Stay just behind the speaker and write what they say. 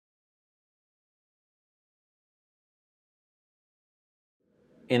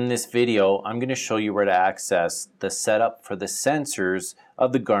In this video, I'm going to show you where to access the setup for the sensors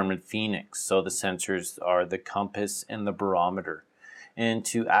of the Garmin fenix. So the sensors are the compass and the barometer. And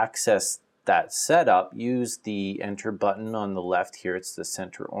to access that setup, use the enter button on the left here. It's the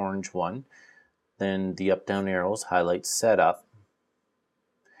center orange one. Then the up-down arrows highlight setup.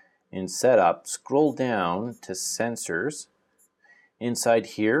 In setup, scroll down to sensors. Inside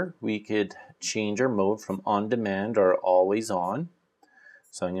here, we could change our mode from on demand or always on.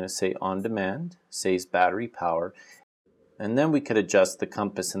 So I'm going to say on demand, saves battery power, and then we could adjust the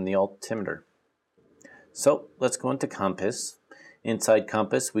compass and the altimeter. So let's go into compass. Inside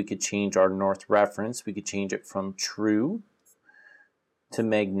compass, we could change our north reference. We could change it from true to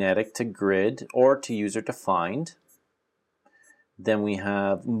magnetic to grid or to user defined. Then we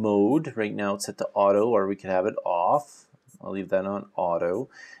have mode. Right now it's set to auto, or we could have it off. I'll leave that on auto.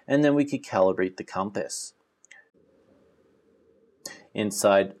 And then we could calibrate the compass.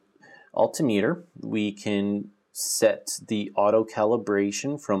 Inside altimeter, we can set the auto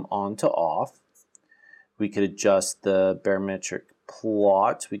calibration from on to off. We could adjust the barometric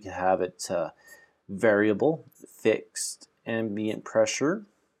plot. We could have it variable, fixed ambient pressure.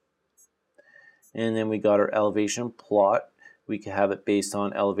 And then we got our elevation plot. We could have it based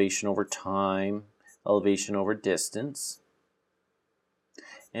on elevation over time, elevation over distance.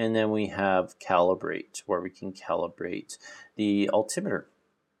 And then we have calibrate, where we can calibrate the altimeter.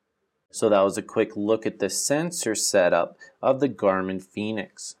 So that was a quick look at the sensor setup of the Garmin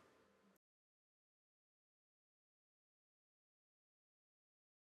fenix.